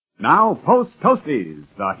Now, Post Toasties,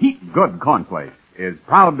 the heat good cornflakes, is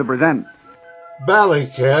proud to present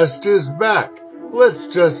Ballycast is back. Let's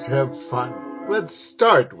just have fun. Let's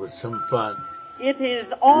start with some fun. It is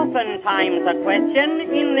oftentimes a question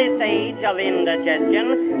in this age of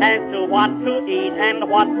indigestion as to what to eat and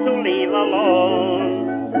what to leave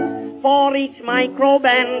alone. For each microbe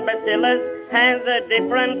and bacillus has a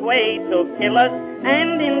different way to kill us,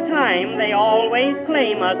 and in time they always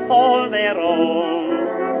claim us for their own.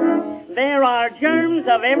 There are germs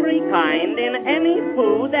of every kind in any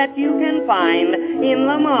food that you can find in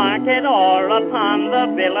the market or upon the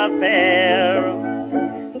bill of fare.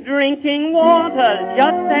 Drinking water's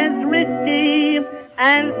just as risky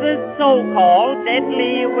as the so-called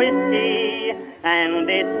deadly whiskey, and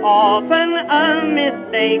it's often a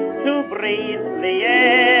mistake to breathe the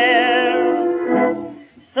air.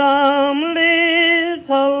 Some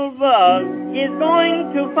little bug is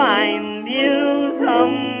going to find you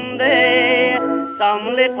someday.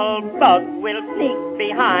 Some little bug will sneak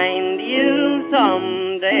behind you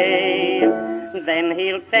someday. Then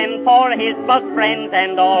he'll send for his bug friends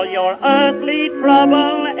and all your earthly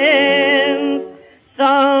trouble ends.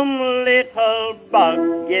 Some little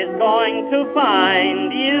bug is going to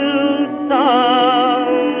find you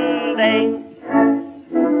someday.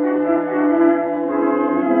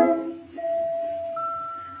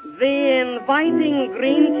 The inviting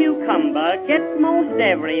green cucumber gets most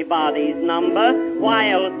everybody's number,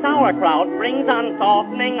 while sauerkraut brings on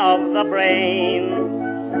softening of the brain.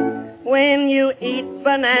 When you eat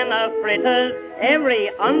banana fritters, every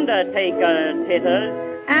undertaker titters.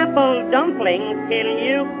 Apple dumplings kill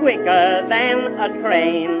you quicker than a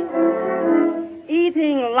train.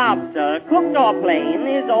 Eating lobster, cooked or plain,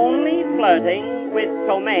 is only flirting with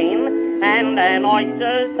ptomaine, and an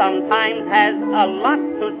oyster sometimes has a lot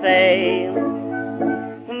to say.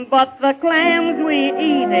 But the clams we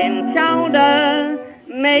eat in chowder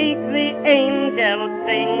make the angels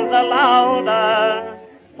sing the louder,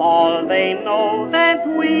 for they know that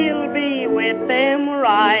we'll be with them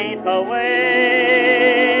right away.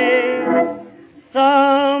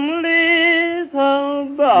 Some little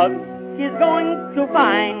bug is going to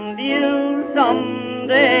find you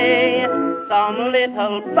someday. Some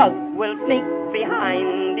little bug will sneak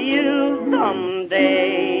behind you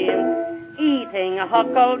someday. Eating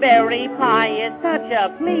huckleberry pie is such a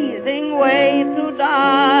pleasing way to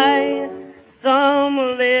die. Some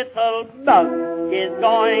little bug is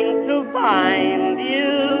going to find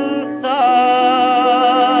you someday.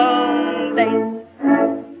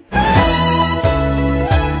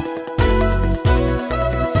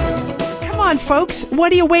 Come on, folks,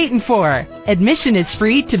 what are you waiting for? Admission is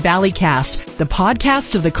free to Ballycast, the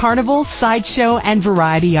podcast of the carnival, sideshow, and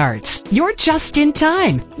variety arts. You're just in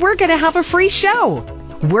time. We're going to have a free show.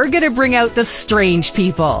 We're going to bring out the strange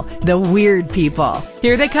people, the weird people.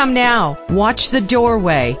 Here they come now. Watch the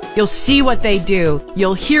doorway. You'll see what they do.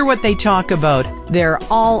 You'll hear what they talk about. They're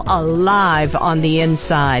all alive on the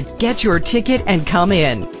inside. Get your ticket and come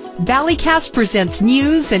in. Ballycast presents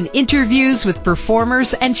news and interviews with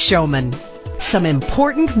performers and showmen. Some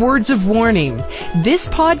important words of warning. This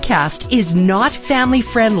podcast is not family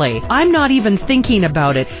friendly. I'm not even thinking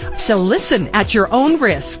about it. So listen at your own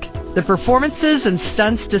risk. The performances and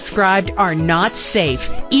stunts described are not safe,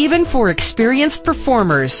 even for experienced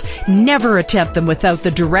performers. Never attempt them without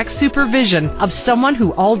the direct supervision of someone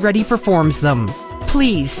who already performs them.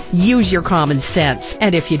 Please use your common sense,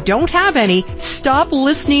 and if you don't have any, stop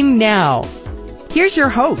listening now. Here's your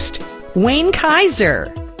host, Wayne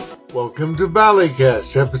Kaiser. Welcome to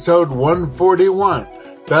Ballycast, episode 141.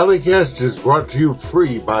 Ballycast is brought to you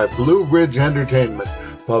free by Blue Ridge Entertainment,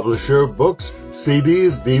 publisher of books,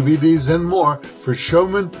 CDs, DVDs, and more for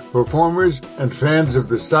showmen, performers, and fans of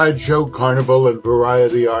the sideshow, carnival, and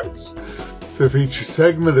variety arts. The feature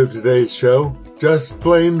segment of today's show, Just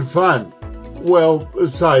Plain Fun. Well,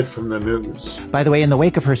 aside from the news. By the way, in the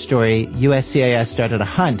wake of her story, USCIS started a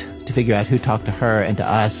hunt to figure out who talked to her and to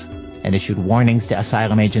us, and issued warnings to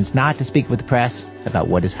asylum agents not to speak with the press about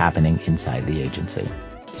what is happening inside the agency.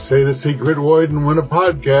 Say the secret word and win a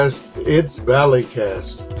podcast. It's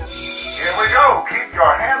Ballycast. Here we go. Keep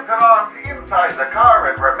your hands and arms inside the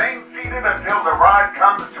car and remain seated until the ride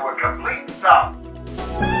comes to a complete stop.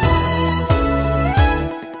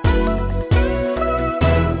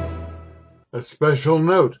 A special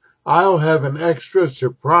note, I'll have an extra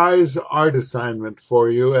surprise art assignment for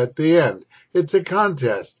you at the end. It's a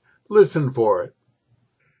contest. Listen for it.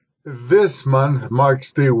 This month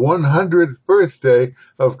marks the 100th birthday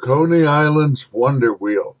of Coney Island's Wonder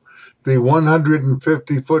Wheel. The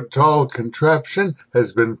 150-foot-tall contraption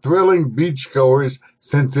has been thrilling beachgoers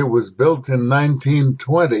since it was built in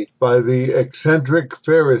 1920 by the eccentric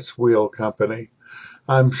Ferris Wheel Company.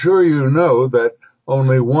 I'm sure you know that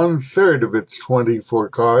only 1/3 of its 24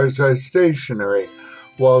 cars are stationary,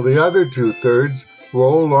 while the other 2/3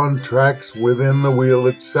 roll on tracks within the wheel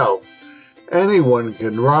itself. Anyone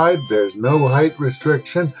can ride, there's no height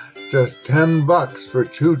restriction, just $10 for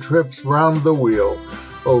 2 trips round the wheel.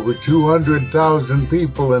 Over 200,000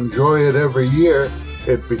 people enjoy it every year.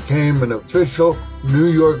 It became an official New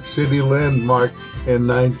York City landmark in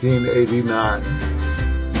 1989.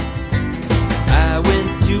 I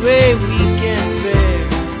went to a weekend fair,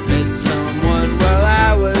 met someone while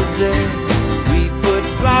I was there. We put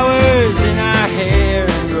flowers in our hair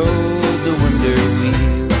and rode the wonder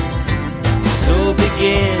wheel. So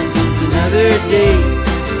begins another day,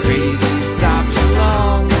 crazy stops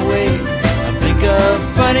along the way. I think of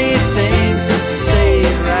funny things to say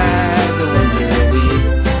and ride the wonder wheel.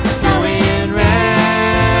 Going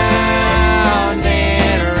round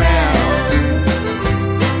and around.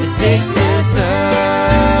 It takes us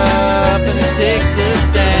up and it takes us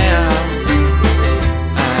down.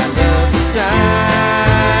 I love the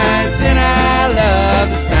sights and I love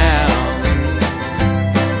the sound.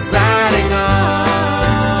 Riding on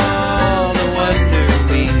the wonder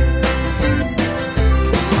wheel.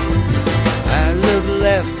 I looked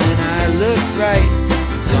left and I looked right.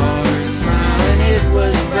 Saw her smile and it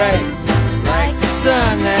was bright. Like the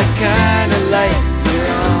sun, that kind of light.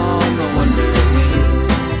 We're on the wonder wheel.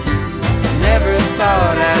 Never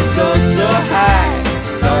thought I'd go so high.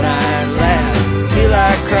 Thought I'd laugh till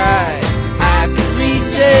I cried. I could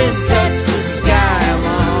reach and touch the sky. I'm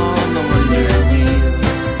on the wonder wheel.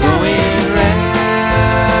 Going round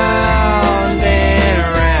and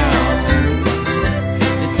around.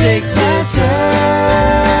 It takes us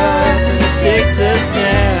up and it takes us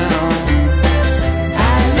down.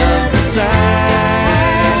 I love the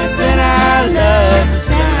sights and I love the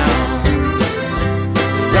sounds.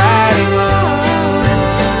 Riding on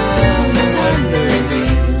the wonder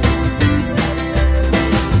wheel.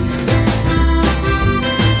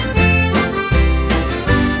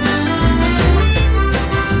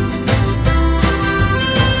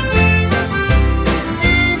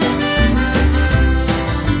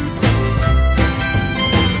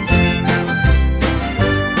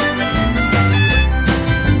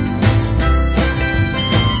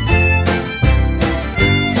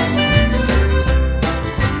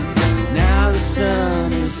 Now the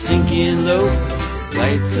sun is sinking low,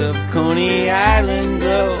 lights of Coney Island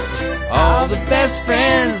glow. All the best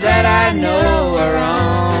friends that I know are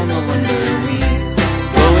on the wonder wheel.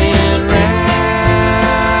 Going round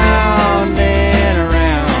and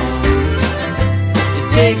around.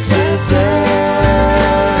 It takes us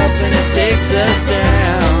up and it takes us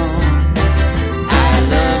down. I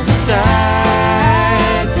love the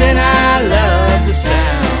sights and I love the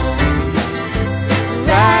sound.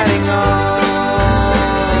 Riding on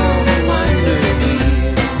the wonder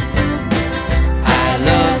wheel. I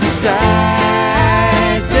love the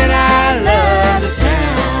sights and I love the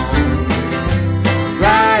sounds.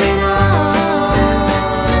 Riding on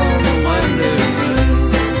the wonder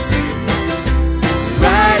wheel.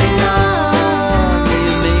 Riding on the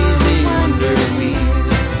amazing wonder wheel.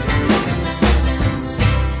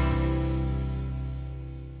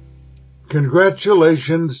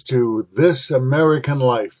 Congratulations to This American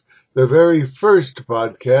Life, the very first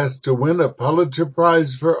podcast to win a Pulitzer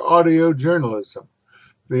Prize for audio journalism.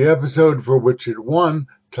 The episode for which it won,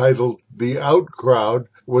 titled The Outcrowd,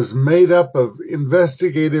 was made up of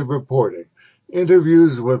investigative reporting,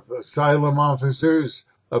 interviews with asylum officers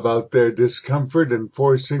about their discomfort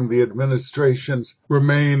enforcing the administration's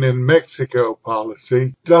Remain in Mexico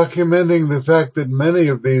policy, documenting the fact that many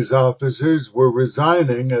of these officers were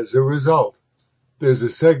resigning as a result. There's a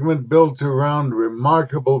segment built around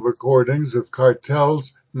remarkable recordings of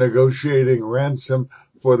cartels negotiating ransom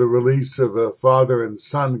for the release of a father and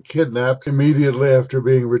son kidnapped immediately after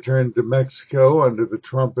being returned to Mexico under the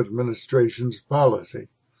Trump administration's policy.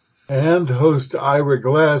 And host Ira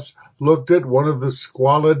Glass looked at one of the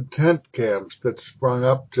squalid tent camps that sprung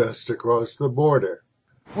up just across the border.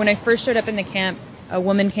 When I first showed up in the camp, a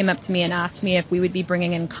woman came up to me and asked me if we would be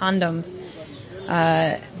bringing in condoms,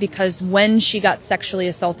 because when she got sexually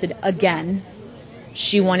assaulted again,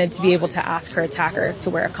 she wanted to be able to ask her attacker to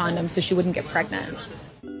wear a condom so she wouldn't get pregnant.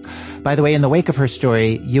 By the way, in the wake of her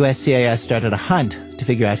story, USCIS started a hunt to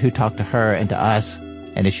figure out who talked to her and to us,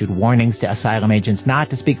 and issued warnings to asylum agents not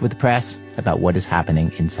to speak with the press about what is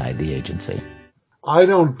happening inside the agency. I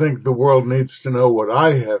don't think the world needs to know what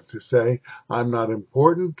I have to say. I'm not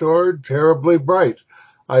important or terribly bright.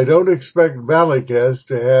 I don't expect Ballycast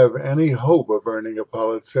to have any hope of earning a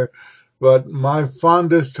Pulitzer, but my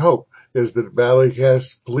fondest hope is that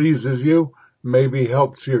Ballycast pleases you, maybe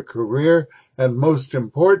helps your career, and most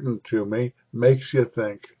important to me, makes you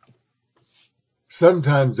think.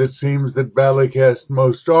 Sometimes it seems that Ballycast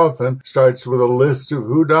most often starts with a list of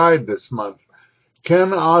who died this month.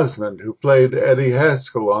 Ken Osmond, who played Eddie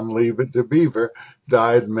Haskell on Leave It to Beaver,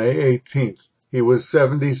 died May 18th. He was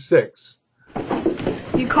 76.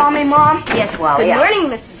 You call me Mom? Yes, Wally. Good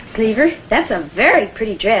morning, Mrs. Cleaver. That's a very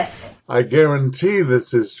pretty dress. I guarantee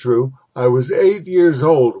this is true. I was 8 years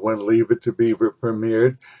old when Leave It to Beaver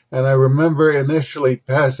premiered, and I remember initially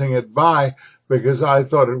passing it by because I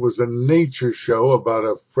thought it was a nature show about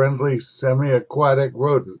a friendly semi-aquatic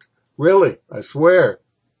rodent. Really, I swear.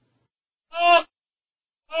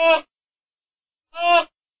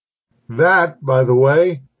 That, by the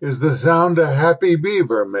way, is the sound a happy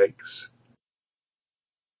beaver makes.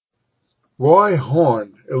 Roy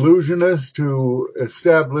Horn, illusionist who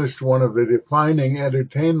established one of the defining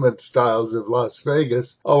entertainment styles of Las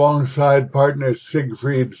Vegas alongside partner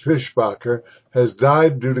Siegfried Fischbacher, has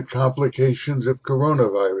died due to complications of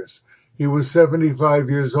coronavirus. He was 75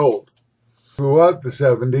 years old. Throughout the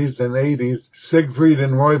 70s and 80s, Siegfried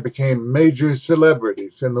and Roy became major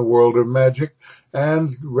celebrities in the world of magic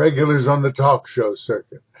and regulars on the talk show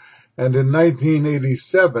circuit. And in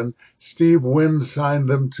 1987, Steve Wynn signed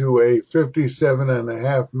them to a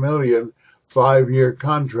 $57.5 million 5-year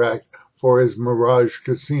contract for his Mirage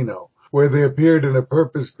Casino, where they appeared in a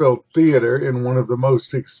purpose-built theater in one of the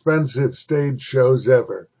most expensive stage shows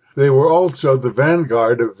ever. They were also the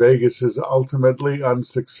vanguard of Vegas's ultimately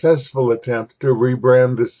unsuccessful attempt to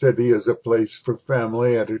rebrand the city as a place for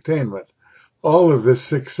family entertainment. All of this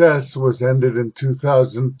success was ended in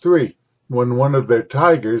 2003, when one of their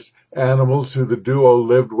tigers, animals who the duo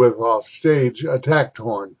lived with off stage, attacked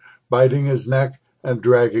Horn, biting his neck and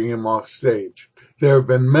dragging him off stage. There have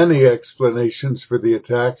been many explanations for the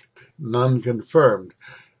attack, none confirmed.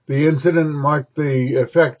 The incident marked the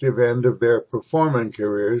effective end of their performing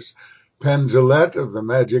careers. Penn Jillette of the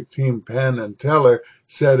Magic team Penn and Teller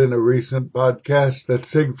said in a recent podcast that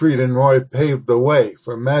Siegfried and Roy paved the way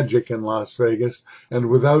for magic in Las Vegas, and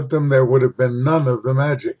without them there would have been none of the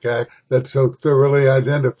magic act that so thoroughly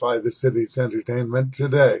identify the city's entertainment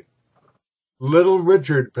today. Little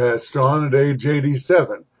Richard passed on at age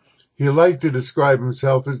 87. He liked to describe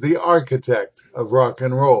himself as the architect of rock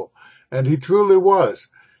and roll, and he truly was.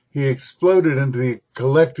 He exploded into the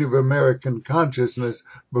collective American consciousness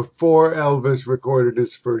before Elvis recorded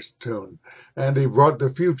his first tune, and he brought the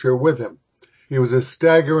future with him. He was a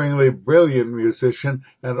staggeringly brilliant musician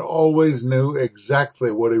and always knew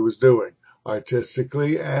exactly what he was doing,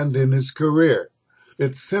 artistically and in his career.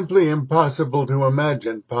 It's simply impossible to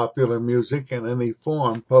imagine popular music in any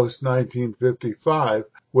form post-1955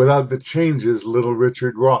 without the changes Little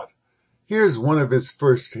Richard wrought. Here's one of his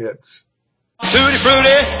first hits. Tutti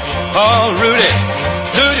frutti, oh Rudy.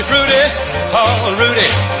 Tutti frutti, oh Rudy.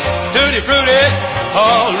 Tutti frutti,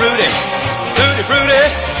 oh Rudy. Tutti frutti,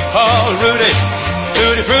 oh Rudy.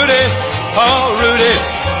 Tutti frutti, oh Rudy.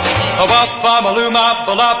 Oh ba ba luma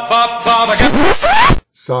ba ba ba.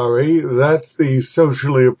 Sorry, that's the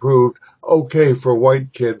socially approved OK for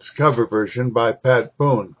White Kids cover version by Pat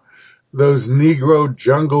Boone. Those Negro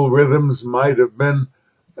jungle rhythms might have been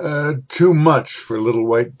too much for little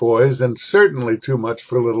white boys, and certainly too much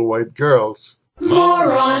for little white girls.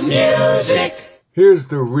 More on music. Here's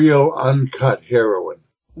the real uncut heroine.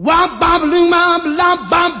 Wop bop loom bop lop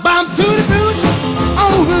bop bop to the boot,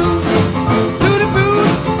 oh Rude, to the boot,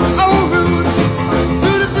 oh Rude,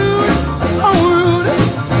 to the boot, oh Rude,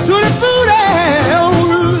 to the boot, oh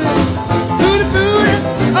Rude, to the boot,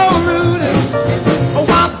 oh Rude. Oh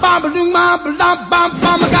wop bop loom bop lop bop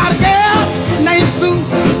bop. I got a girl named Sue.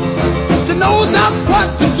 She knows just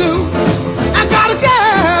what to do. I got a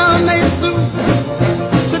girl named Sue.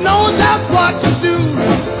 She knows just what to do.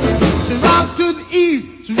 She rock to the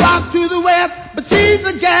east, she rock to the west, but she's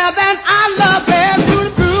the girl that I love.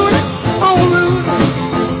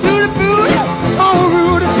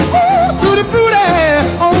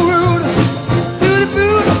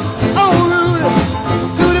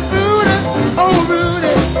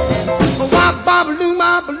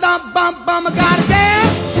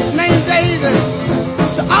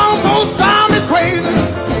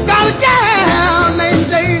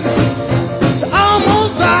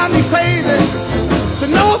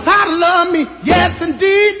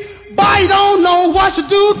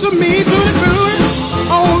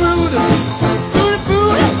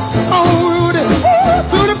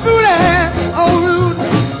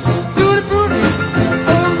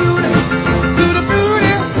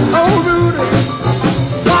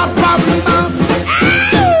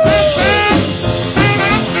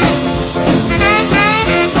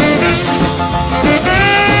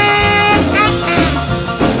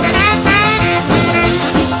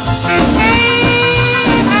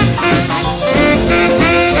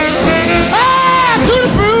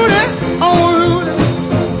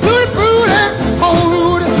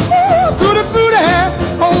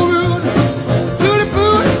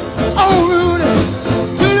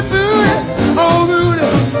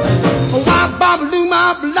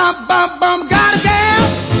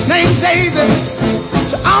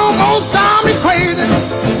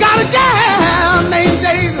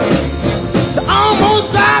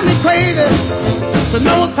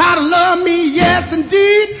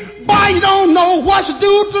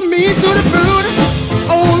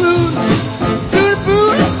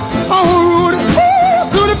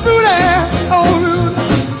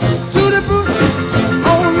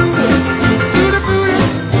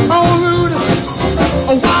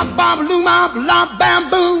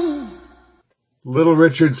 Little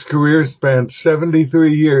Richard's career spanned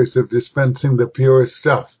 73 years of dispensing the pure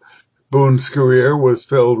stuff. Boone's career was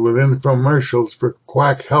filled with infomercials for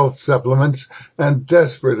quack health supplements and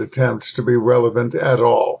desperate attempts to be relevant at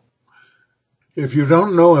all. If you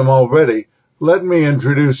don't know him already, let me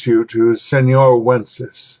introduce you to Senor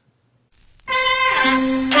Wences.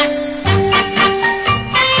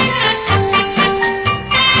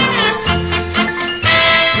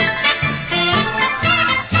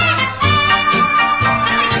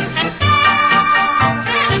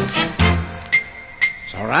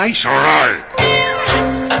 It's all right.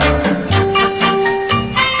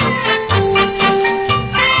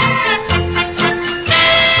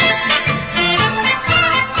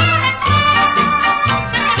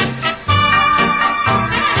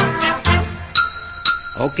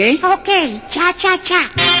 Okay? Okay, cha-cha-cha.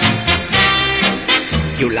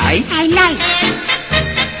 You like? I like.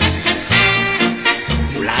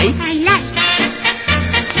 You like? I like.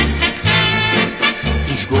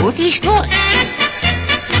 It's good? It's good.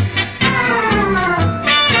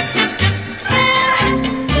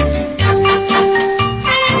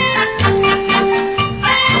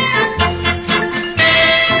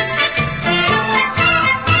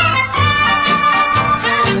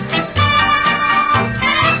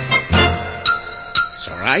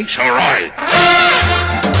 It's all right.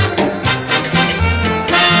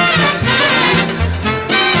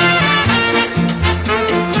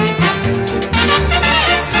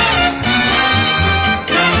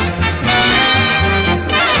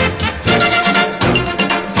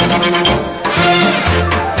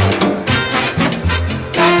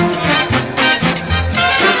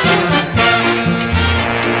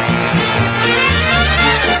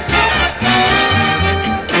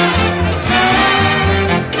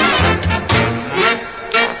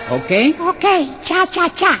 Okay? Okay,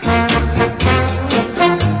 cha-cha-cha.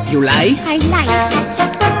 You like? I like.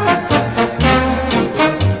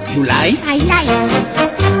 You like? I like.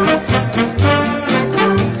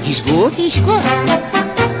 It's good? It's good.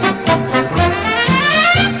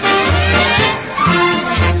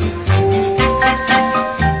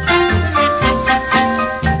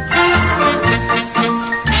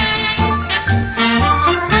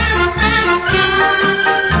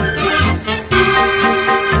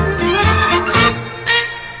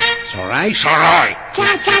 It's all right.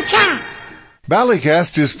 Cha-cha-cha.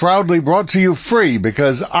 Ballycast is proudly brought to you free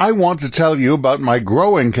because I want to tell you about my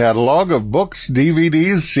growing catalog of books,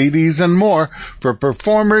 DVDs, CDs, and more for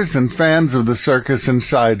performers and fans of the circus and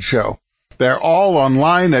sideshow. They're all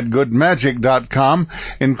online at goodmagic.com,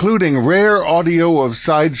 including rare audio of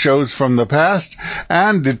sideshows from the past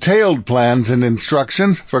and detailed plans and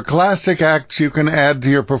instructions for classic acts you can add to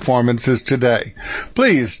your performances today.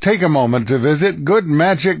 Please take a moment to visit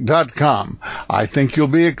goodmagic.com. I think you'll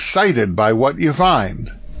be excited by what you find.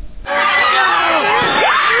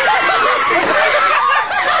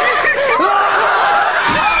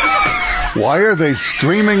 Why are they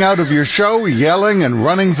streaming out of your show, yelling and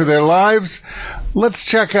running for their lives? Let's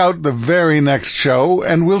check out the very next show,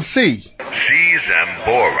 and we'll see. See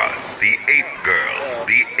Zambora, the ape girl,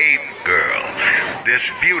 the ape girl. This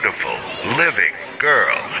beautiful, living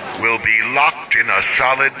girl will be locked in a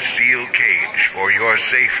solid steel cage for your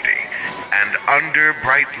safety. And under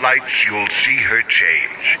bright lights you'll see her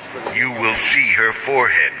change. You will see her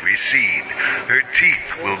forehead recede. Her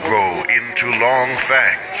teeth will grow into long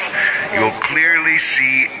fangs. You'll clearly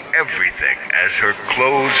see everything as her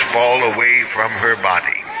clothes fall away from her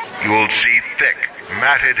body. You'll see thick,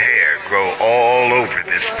 matted hair grow all over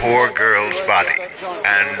this poor girl's body.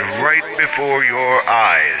 And right before your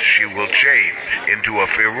eyes she will change into a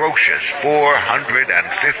ferocious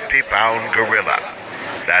 450-pound gorilla.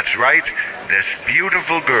 That's right, this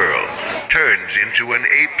beautiful girl turns into an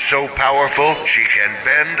ape so powerful she can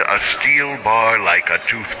bend a steel bar like a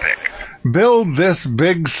toothpick. Build this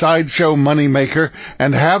big sideshow moneymaker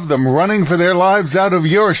and have them running for their lives out of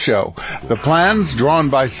your show. The plans,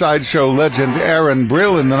 drawn by sideshow legend Aaron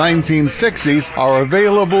Brill in the 1960s, are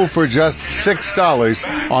available for just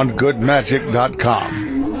 $6 on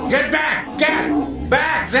goodmagic.com. Get back! Get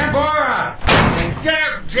back, Zambora!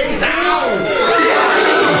 Get Jason!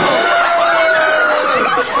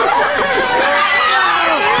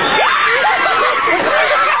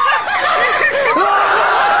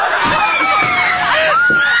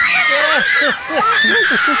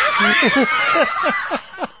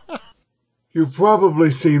 You've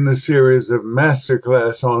probably seen the series of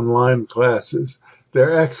masterclass online classes.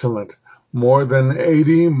 They're excellent. More than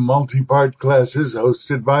 80 multi-part classes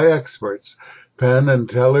hosted by experts. Penn and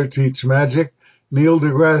Teller teach magic. Neil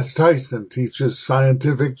deGrasse Tyson teaches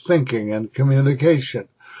scientific thinking and communication.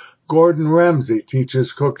 Gordon Ramsay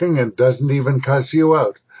teaches cooking and doesn't even cuss you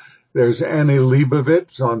out. There's Annie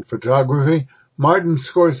Leibovitz on photography, Martin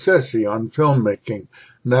Scorsese on filmmaking,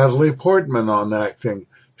 Natalie Portman on acting,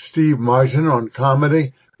 Steve Martin on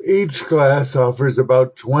comedy. Each class offers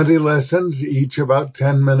about 20 lessons, each about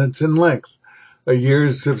 10 minutes in length. A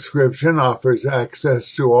year's subscription offers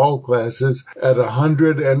access to all classes at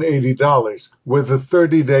 $180, with a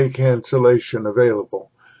 30-day cancellation available.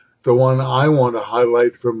 The one I want to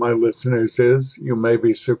highlight for my listeners is, you may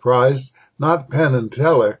be surprised, not Penn and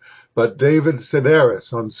Teller, but David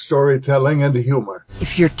Sedaris on storytelling and humor.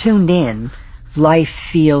 If you're tuned in, life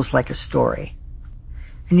feels like a story.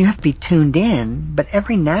 And you have to be tuned in, but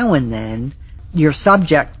every now and then, your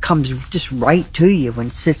subject comes just right to you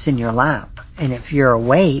and sits in your lap. And if you're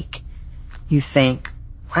awake, you think,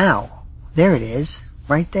 wow, there it is,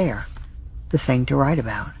 right there, the thing to write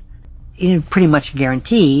about. You pretty much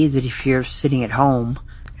guarantee that if you're sitting at home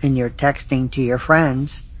and you're texting to your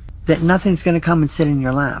friends, that nothing's going to come and sit in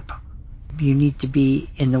your lap. You need to be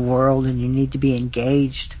in the world and you need to be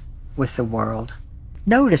engaged with the world.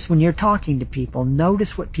 Notice when you're talking to people,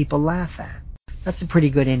 notice what people laugh at. That's a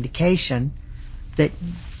pretty good indication that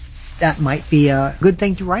that might be a good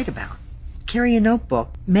thing to write about. Carry a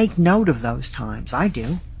notebook. Make note of those times. I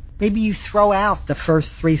do. Maybe you throw out the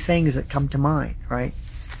first 3 things that come to mind, right?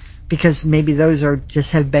 Because maybe those are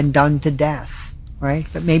just have been done to death, right?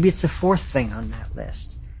 But maybe it's the 4th thing on that list.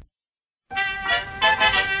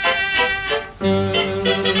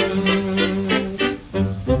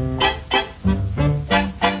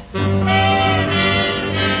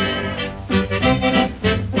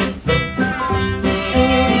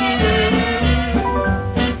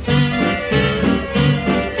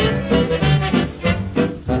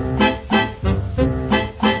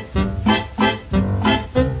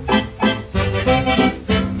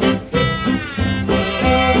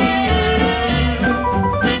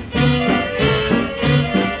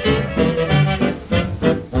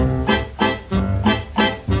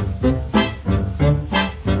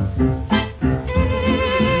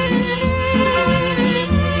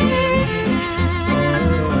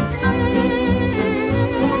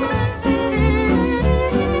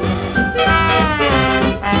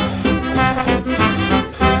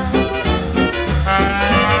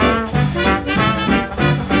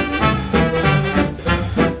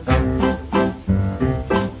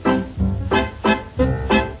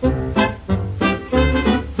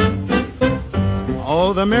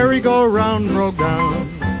 The merry-go-round broke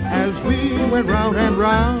down as we went round and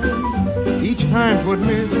round. Each time 'twould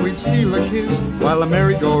miss, we'd steal a kiss while the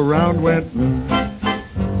merry-go-round went.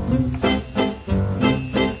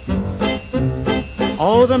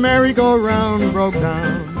 Oh, the merry-go-round broke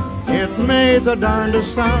down. It made the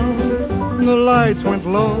darndest sound. The lights went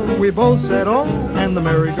low, we both said, oh, and the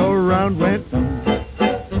merry-go-round went.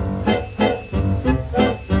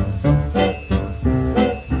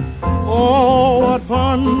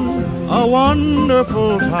 A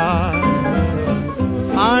wonderful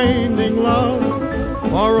time, finding love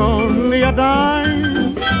for only a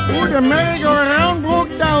dime. Oh, the merry-go-round broke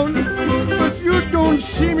down, but you don't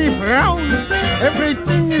see me frown.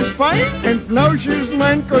 Everything is fine, and now she's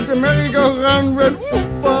mine, 'cause the merry-go-round went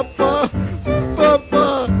whoop-papa,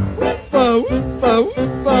 whoop-papa, whoop-pa, whoop-pa,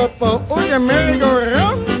 whoop-papa. Oh, the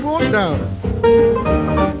merry-go-round broke down.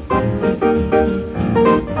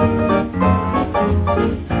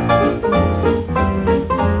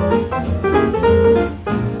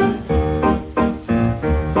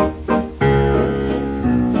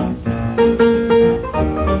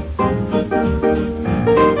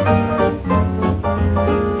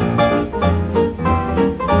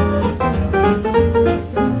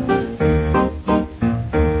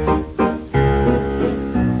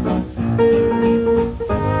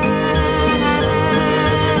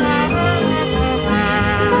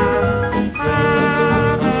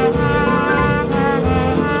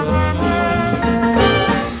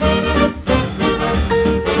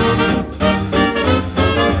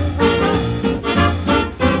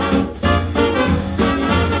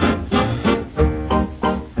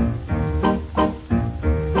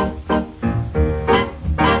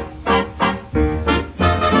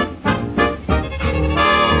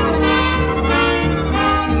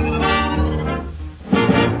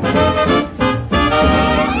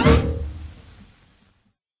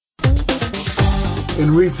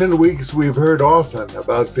 In recent weeks, we've heard often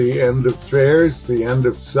about the end of fairs, the end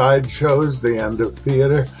of sideshows, the end of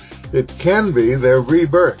theater. It can be their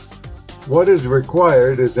rebirth. What is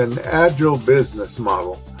required is an agile business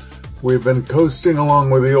model. We've been coasting along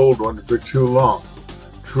with the old one for too long.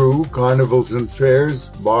 True, carnivals and fairs,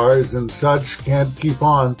 bars and such can't keep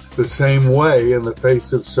on the same way in the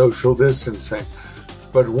face of social distancing.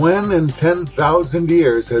 But when in 10,000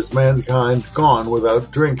 years has mankind gone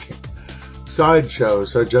without drinking?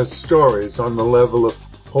 Sideshows are just stories on the level of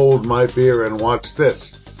hold my beer and watch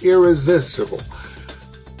this. Irresistible.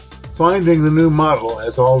 Finding the new model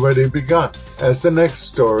has already begun, as the next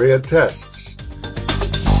story attests.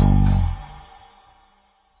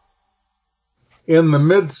 In the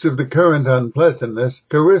midst of the current unpleasantness,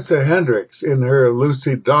 Carissa Hendricks, in her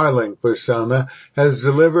Lucy Darling persona, has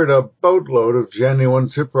delivered a boatload of genuine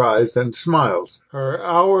surprise and smiles. Her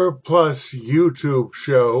hour-plus YouTube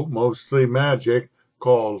show, mostly magic,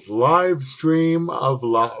 called Live Stream of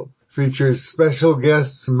Love, features special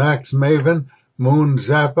guests Max Maven, Moon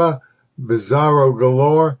Zappa, Bizarro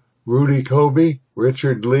Galore, Rudy Kobe,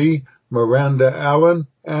 Richard Lee, Miranda Allen,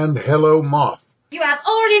 and Hello Moth. You have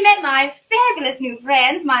already met my fabulous new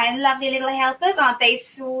friends, my lovely little helpers. Aren't they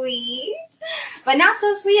sweet? But not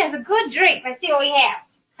so sweet as a good drink. Let's see what we have.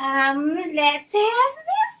 Let's have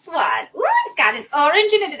this one. Ooh, it's got an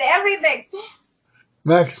orange in it and everything.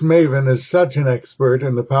 Max Maven is such an expert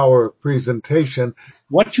in the power of presentation.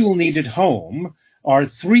 What you'll need at home are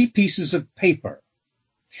 3 pieces of paper.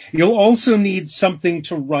 You'll also need something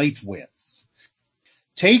to write with.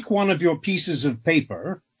 Take one of your pieces of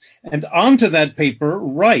paper, and onto that paper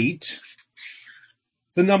write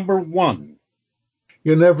the number 1.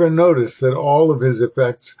 You never notice that all of his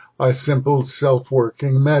effects are simple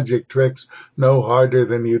self-working magic tricks no harder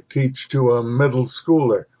than you teach to a middle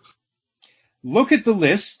schooler. Look at the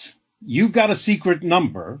list. You've got a secret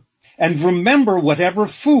number. And remember whatever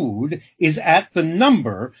food is at the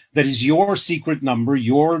number that is your secret number,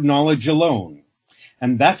 your knowledge alone.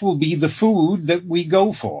 And that will be the food that we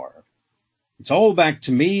go for. It's all back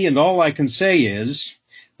to me, and all I can say is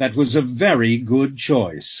that was a very good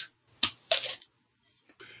choice.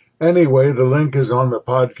 Anyway, the link is on the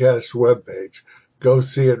podcast webpage. Go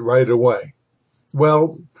see it right away.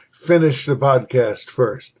 Well, finish the podcast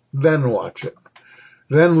first, then watch it.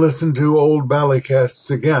 Then listen to old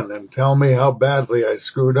Ballycasts again and tell me how badly I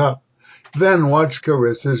screwed up. Then watch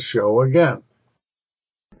Carissa's show again.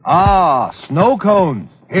 Ah, snow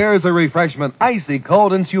cones. Here's a refreshment, icy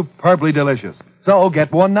cold and superbly delicious. So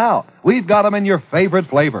get one now. We've got them in your favorite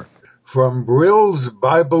flavor. From Brill's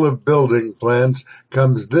Bible of Building Plans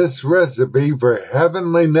comes this recipe for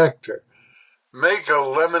heavenly nectar. Make a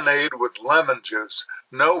lemonade with lemon juice.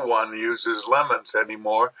 No one uses lemons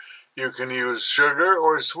anymore. You can use sugar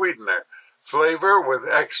or sweetener. Flavor with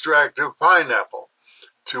extract of pineapple.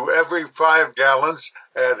 To every 5 gallons,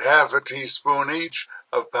 add half a teaspoon each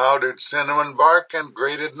of powdered cinnamon bark and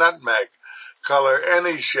grated nutmeg. Color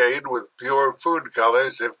any shade with pure food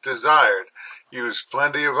colors if desired. Use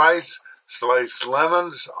plenty of ice. Slice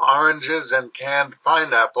lemons, oranges, and canned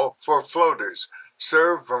pineapple for floaters.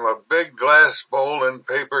 Serve from a big glass bowl in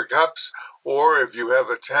paper cups, or if you have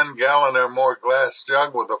a 10-gallon or more glass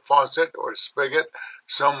jug with a faucet or spigot,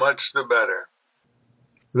 so much the better.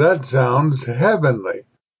 That sounds heavenly.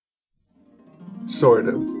 Sort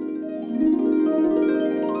of.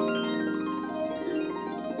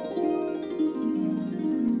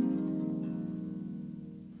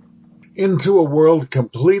 Into a world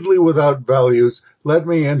completely without values, let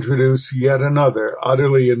me introduce yet another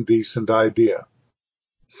utterly indecent idea.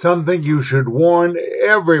 Something you should warn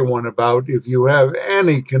everyone about if you have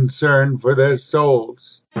any concern for their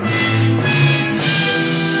souls.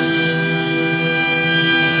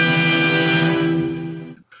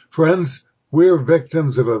 Friends, we're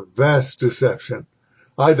victims of a vast deception.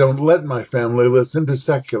 I don't let my family listen to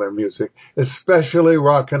secular music, especially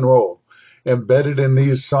rock and roll. Embedded in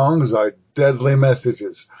these songs are deadly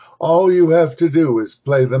messages. All you have to do is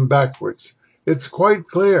play them backwards. It's quite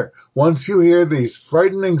clear. Once you hear these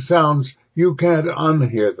frightening sounds, you can't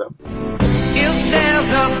unhear them. If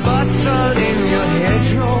there's a button in your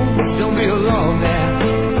hedgerow, don't be alone there.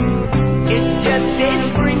 It's just a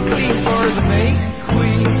sprinkling for the May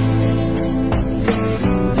Queen.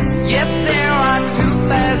 Yes, there are 2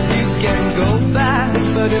 paths you can go by,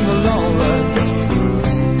 but in the long run,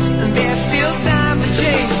 there's still time to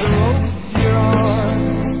change the road you're on.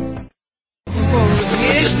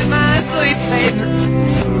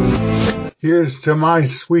 Here's to my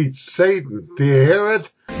sweet Satan. Do you hear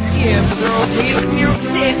it?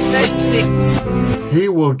 He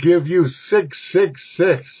will give you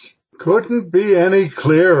 666. Couldn't be any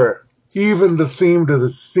clearer. Even the theme to the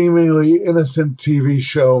seemingly innocent TV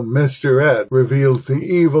show Mr. Ed reveals the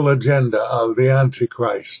evil agenda of the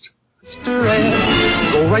Antichrist. Mr.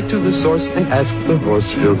 Ed, go right to the source and ask the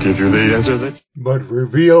horse. He'll give you the answer that... But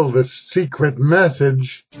reveal the secret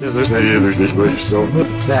message. The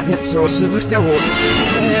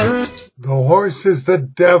horse is the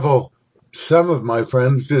devil. Some of my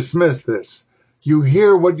friends dismiss this. You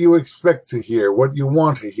hear what you expect to hear, what you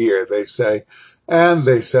want to hear, they say. And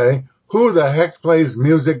they say, who the heck plays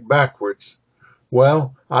music backwards?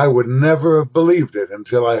 Well, I would never have believed it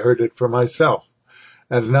until I heard it for myself.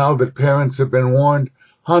 And now that parents have been warned,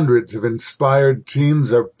 hundreds of inspired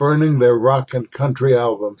teens are burning their rock and country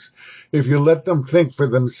albums. If you let them think for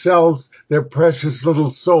themselves, their precious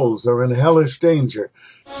little souls are in hellish danger.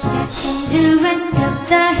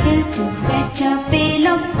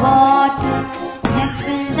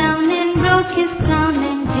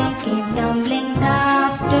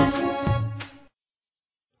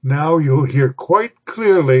 Now you'll hear quite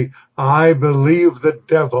clearly, I believe the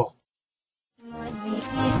devil.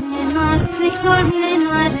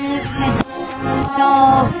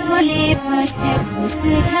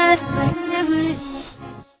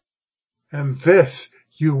 And this,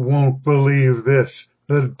 you won't believe this,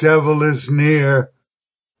 the devil is near.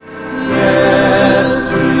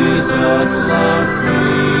 Yes, Jesus loves me.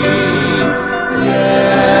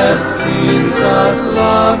 Yes, Jesus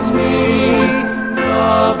loves me.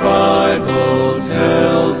 The Bible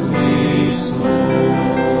tells me so.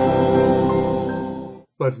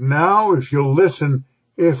 But now, if you'll listen,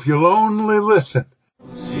 if you'll only listen.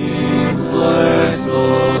 Seems like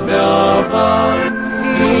Lord Belban,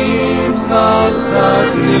 seems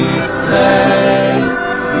us say.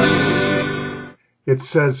 It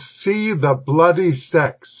says, see the bloody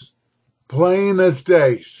sex. Plain as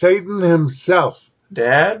day, Satan himself.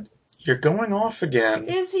 Dad, you're going off again.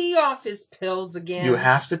 Is he off his pills again? You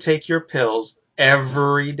have to take your pills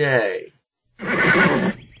every day.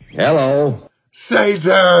 Hello.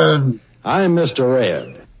 Satan! I'm Mr.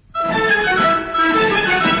 Ed.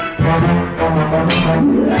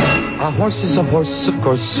 A horse is a horse, of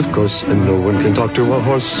course, and no one can talk to a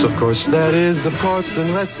horse, of course. That is, of course,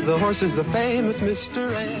 unless the horse is the famous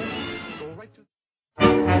Mr. Ed. Go right to...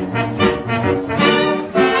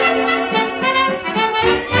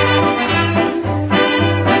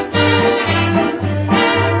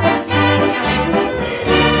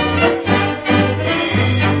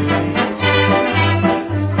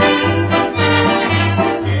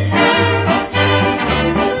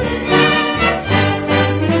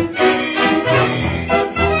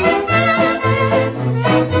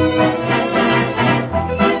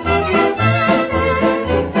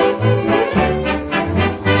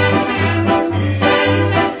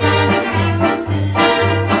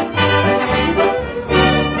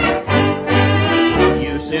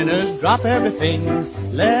 Drop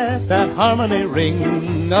everything, let that harmony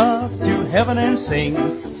ring up to heaven and sing.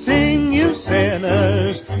 Sing, you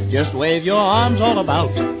sinners, just wave your arms all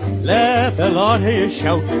about. Let the Lord hear you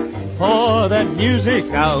shout, pour that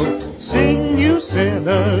music out. Sing, you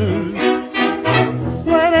sinners.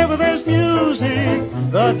 Whenever there's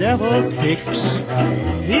music, the devil kicks.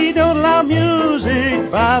 He don't allow music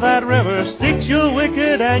by that river Styx. You're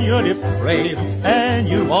wicked and you're depraved, and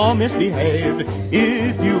you all misbehaved.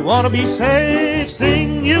 If you want to be saved,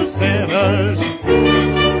 sing, you sinners.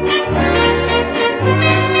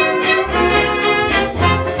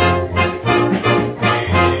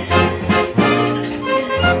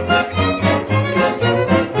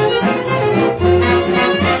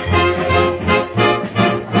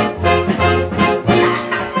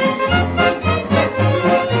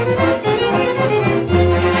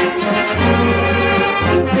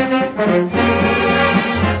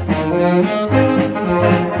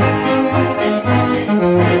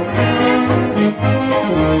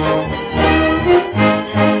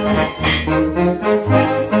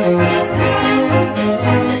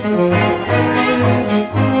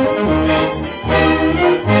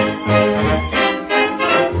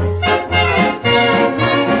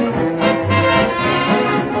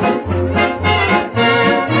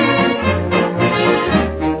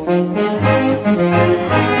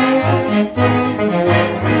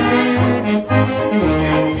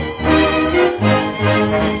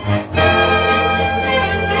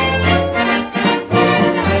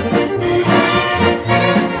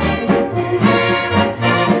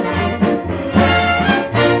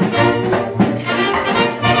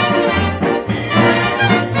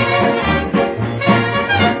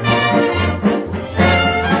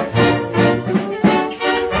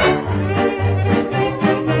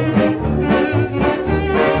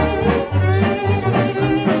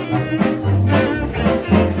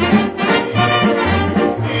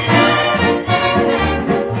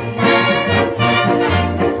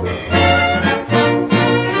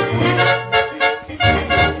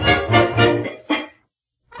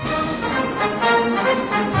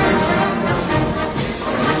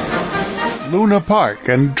 Luna Park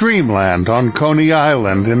and Dreamland on Coney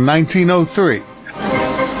Island in 1903.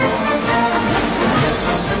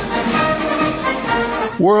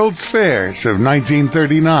 World's Fairs of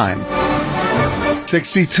 1939,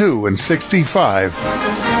 62 and 65.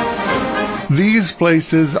 These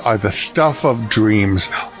places are the stuff of dreams.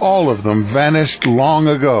 All of them vanished long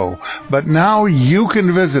ago, but now you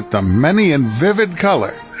can visit them, many in vivid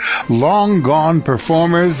color. Long gone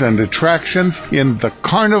performers and attractions in The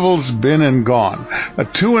Carnival's Been and Gone, a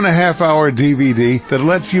 2.5-hour DVD that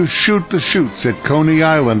lets you shoot the chutes at Coney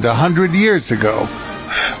Island 100 years ago.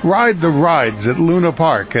 Ride the rides at Luna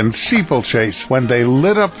Park and steeplechase when they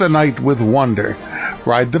lit up the night with wonder.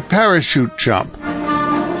 Ride the parachute jump,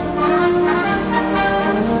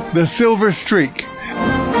 the Silver Streak.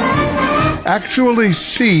 Actually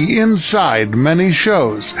see inside many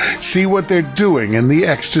shows. See what they're doing in the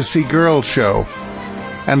Ecstasy Girl Show.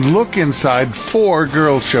 And look inside 4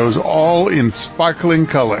 girl shows, all in sparkling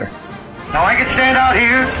color. Now I can stand out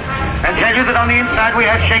here and tell you that on the inside we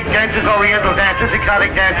have shake dances, oriental dances,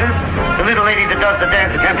 exotic dances, the little lady that does the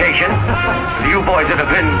dance of temptation. You boys that have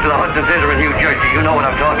been to the Hudson Theater in New Jersey, you know what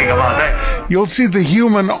I'm talking about, eh? You'll see the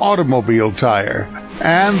human automobile tire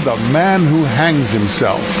and the man who hangs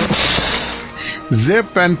himself.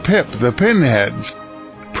 Zip and Pip, the Pinheads.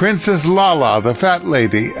 Princess Lala, the Fat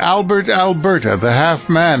Lady. Albert Alberta, the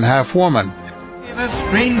half-man, half-woman. The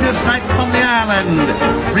strangest sight from the island.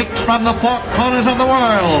 Freaks from the 4 corners of the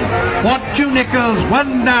world. For 2 nickels,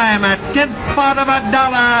 1 dime, a 10th part of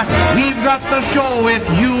 $1. We've got the show if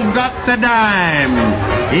you've got the dime.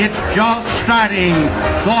 It's just starting,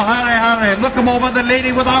 so hurry, hurry. Look 'em over, the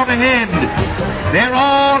lady without a head. They're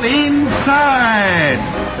all inside.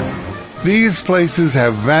 These places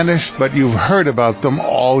have vanished, but you've heard about them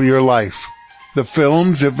all your life. The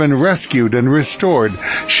films have been rescued and restored,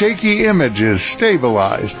 shaky images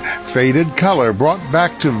stabilized, faded color brought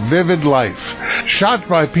back to vivid life. Shot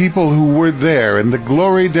by people who were there in the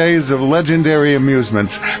glory days of legendary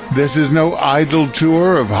amusements. This is no idle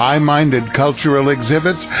tour of high-minded cultural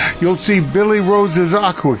exhibits. You'll see Billy Rose's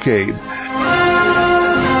Aquacade,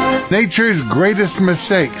 Nature's Greatest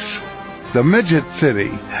Mistakes, The Midget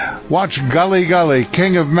City, watch Gully Gully,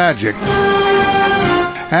 King of Magic,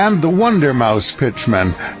 and the Wonder Mouse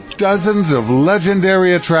Pitchman. Dozens of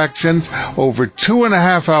legendary attractions, over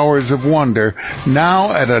 2.5 hours of wonder,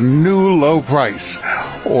 now at a new low price.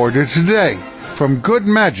 Order today from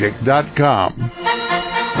goodmagic.com.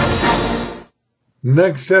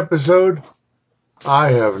 Next episode,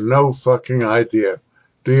 I have no fucking idea.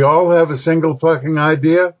 Do you all have a single fucking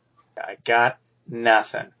idea? I got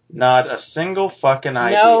nothing. Not a single fucking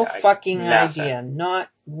idea. No fucking Nothing. idea. Not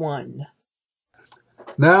one.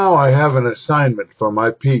 Now I have an assignment for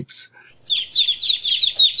my peeps.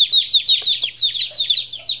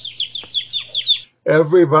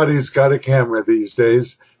 Everybody's got a camera these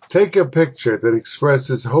days. Take a picture that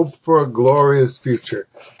expresses hope for a glorious future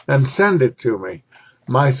and send it to me.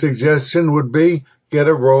 My suggestion would be get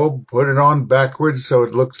a robe, put it on backwards so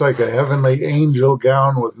it looks like a heavenly angel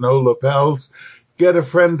gown with no lapels. Get a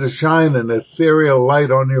friend to shine an ethereal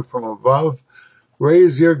light on you from above.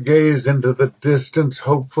 Raise your gaze into the distance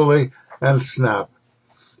hopefully and snap.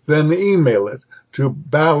 Then email it to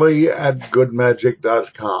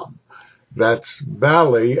bally@goodmagic.com. That's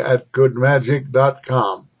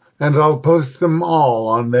bally@goodmagic.com. And I'll post them all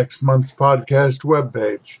on next month's podcast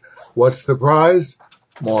webpage. What's the prize?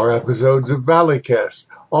 More episodes of Ballycast.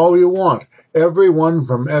 All you want. Every one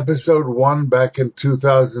from episode 1 back in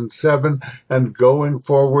 2007 and going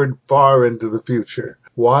forward far into the future,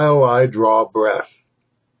 while I draw breath.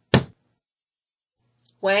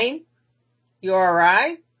 Wayne? You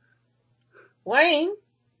alright? Wayne?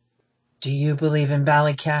 Do you believe in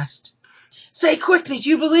Ballycast? Say quickly, do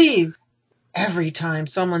you believe? Every time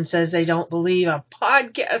someone says they don't believe, a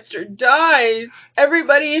podcaster dies.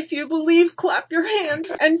 Everybody, if you believe, clap your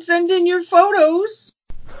hands and send in your photos.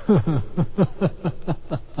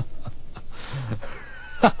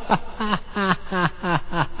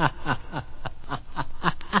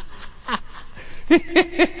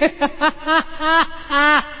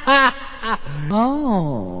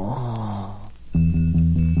 Oh.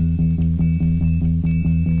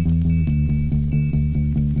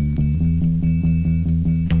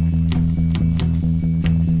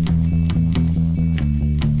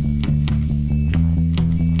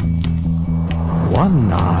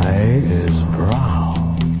 One eye is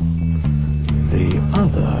brown, the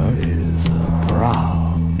other is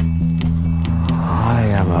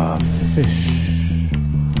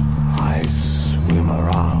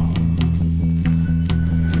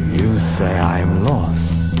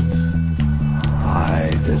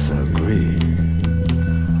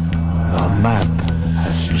map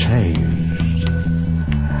has changed,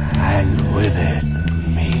 and with it,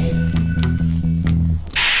 me.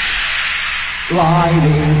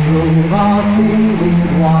 Gliding through the seaweed,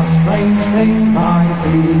 what strange things I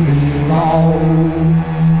see below.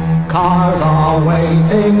 Cars are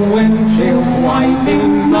waiting, windshields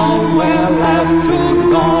wiping, nowhere left to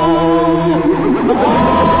go. Oh,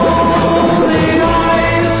 the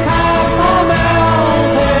ice caps are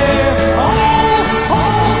melting. Oh, oh,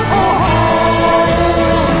 oh, oh.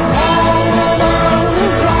 All the world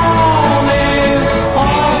is drowning. Oh,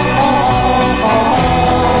 oh, oh, oh.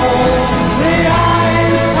 The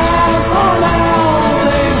ice caps are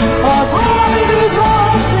melting, for time is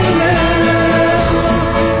rushing in.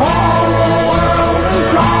 All the world is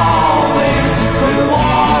drowning to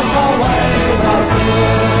wash away the sin.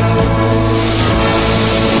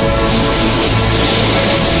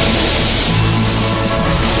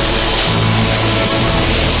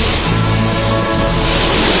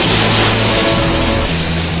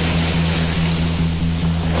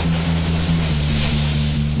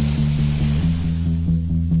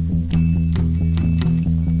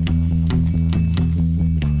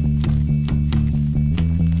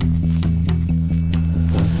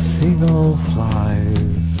 The seagull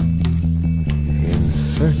flies in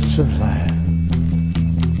search of land.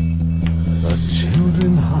 The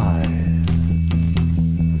children hide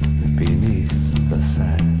beneath the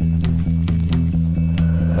sand.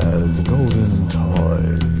 As golden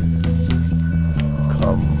toys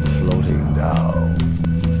come floating down,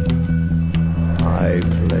 I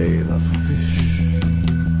play the fish.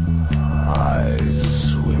 I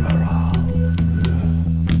swim around.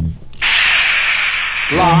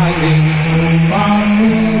 Gliding through the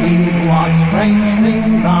seaweed, what strange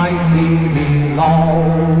things I see below.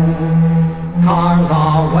 Cars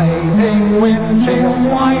are waiting, windshields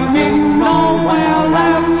wiping, nowhere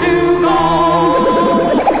left to go.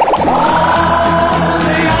 Oh,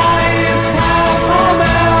 the ice caps are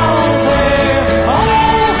melting. Oh,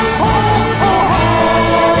 oh, oh, oh.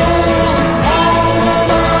 All the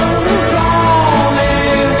world is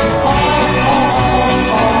drowning. Oh, oh, oh,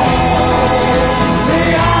 oh. The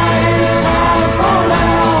ice caps are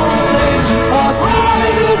melting, for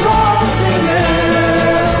time is rushing in.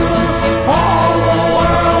 All the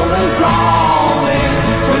world is drowning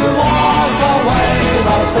to wash away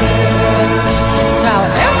the sin. Now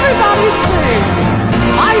everybody sing.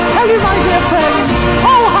 I tell you, my dear friend,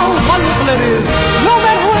 oh how wonderful it is. No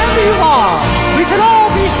matter wherever you are, we can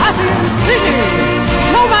all be happy and singing.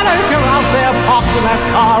 No matter if you're out there parked in that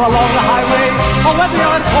car along the highway, or whether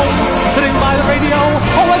you're at home sitting by the radio,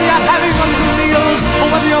 or whether you're having one of your meals, or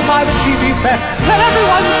whether you're by the TV set, let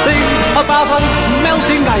everyone sing about the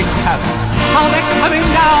melting ice caps, how they're coming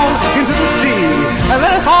down into the sea, and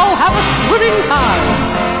let us all have a swimming time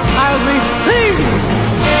as we sing.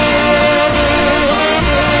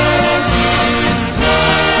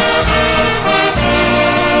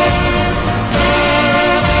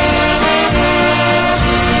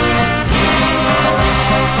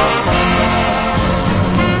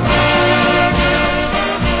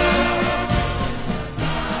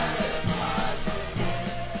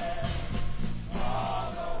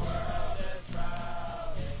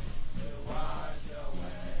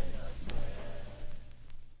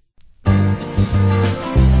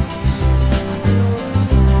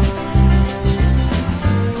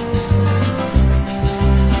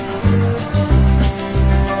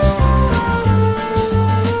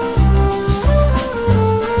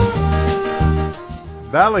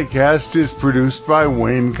 Ballycast is produced by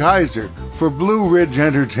Wayne Kaiser for Blue Ridge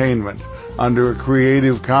Entertainment under a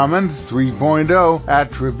Creative Commons 3.0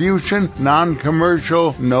 Attribution,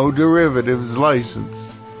 Non-Commercial, No Derivatives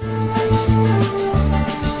license.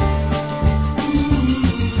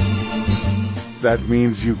 That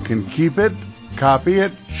means you can keep it, copy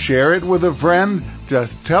it, share it with a friend.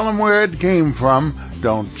 Just tell them where it came from,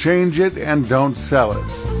 don't change it, and don't sell it.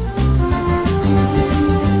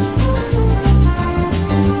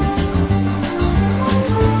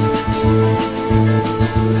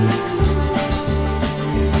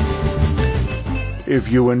 If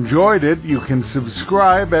you enjoyed it, you can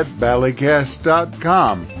subscribe at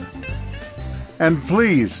Ballycast.com. And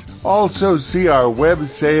please also see our web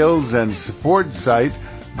sales and support site,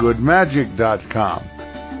 goodmagic.com.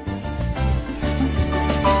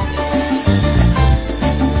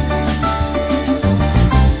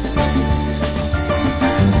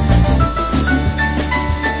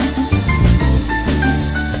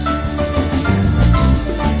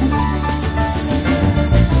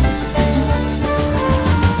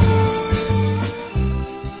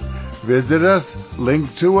 Visit us,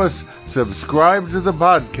 link to us, subscribe to the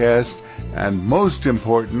podcast, and most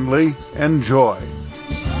importantly, enjoy.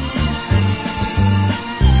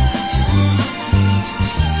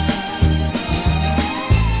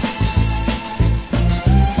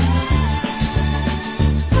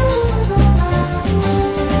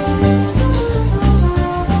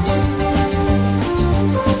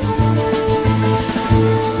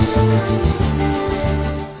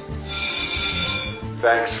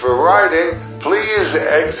 Thanks for riding. Please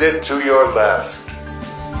exit to your left.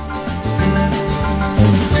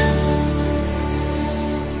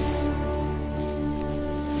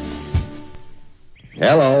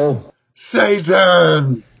 Hello.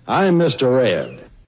 Satan! I'm Mr. Ed.